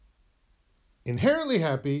Inherently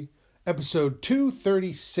Happy, episode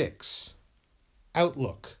 236,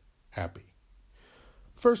 Outlook Happy.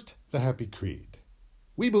 First, the Happy Creed.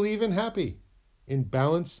 We believe in happy, in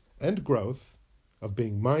balance and growth, of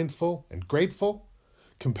being mindful and grateful,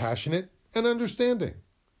 compassionate and understanding.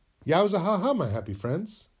 Yowza ha ha, my happy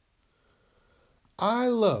friends. I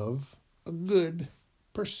love a good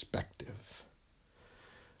perspective.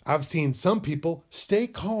 I've seen some people stay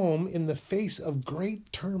calm in the face of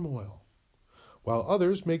great turmoil, while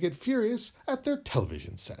others may get furious at their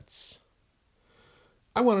television sets.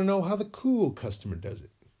 I want to know how the cool customer does it,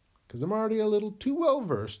 because I'm already a little too well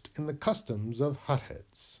versed in the customs of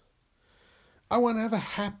hotheads. I want to have a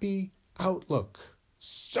happy outlook,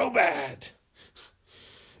 so bad.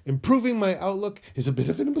 Improving my outlook is a bit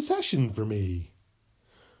of an obsession for me.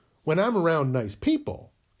 When I'm around nice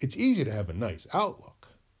people, it's easy to have a nice outlook,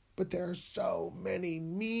 but there are so many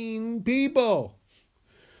mean people.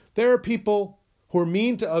 There are people who are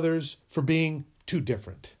mean to others for being too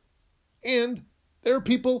different. And there are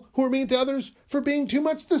people who are mean to others for being too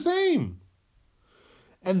much the same.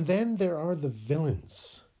 And then there are the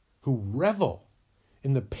villains who revel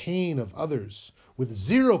in the pain of others with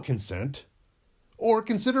zero consent or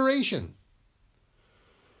consideration.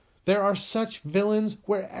 There are such villains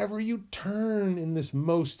wherever you turn in this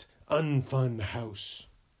most unfun house.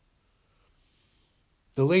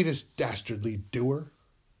 The latest dastardly doer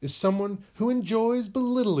is someone who enjoys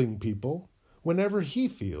belittling people whenever he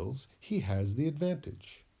feels he has the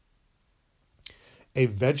advantage. A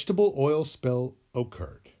vegetable oil spill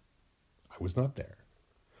occurred. I was not there,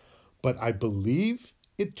 but I believe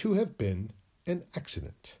it to have been an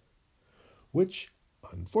accident, which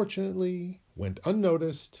unfortunately went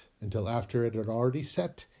unnoticed until after it had already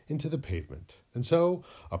set into the pavement. And so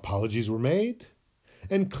apologies were made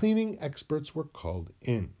and cleaning experts were called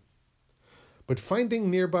in. But finding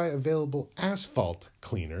nearby available asphalt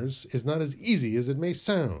cleaners is not as easy as it may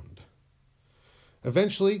sound.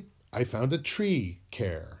 Eventually, I found a tree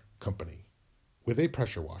care company with a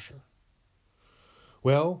pressure washer.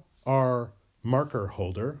 Well, our marker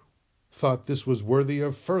holder thought this was worthy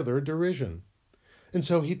of further derision, and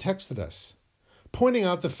so he texted us, pointing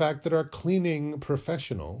out the fact that our cleaning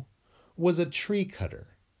professional was a tree cutter,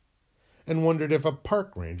 and wondered if a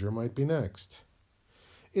park ranger might be next.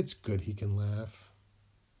 It's good he can laugh.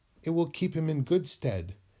 It will keep him in good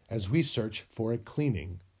stead as we search for a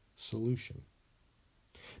cleaning solution.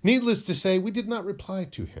 Needless to say, we did not reply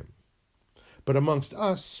to him. But amongst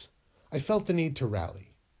us, I felt the need to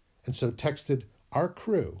rally, and so texted our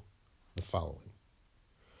crew the following.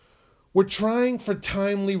 We're trying for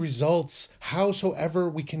timely results, howsoever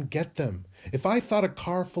we can get them. If I thought a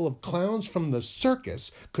car full of clowns from the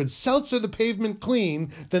circus could seltzer the pavement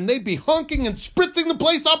clean, then they'd be honking and spritzing the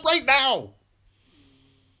place up right now.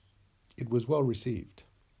 It was well received.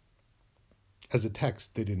 As a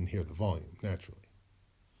text, they didn't hear the volume, naturally.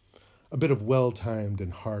 A bit of well-timed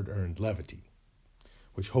and hard-earned levity,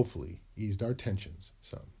 which hopefully eased our tensions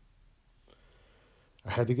some.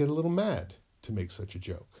 I had to get a little mad to make such a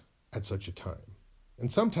joke at such a time. And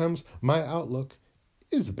sometimes my outlook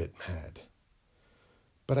is a bit mad.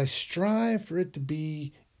 But I strive for it to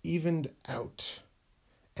be evened out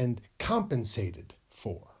and compensated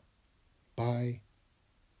for by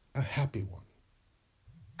a happy one.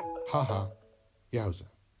 Ha ha, yowza.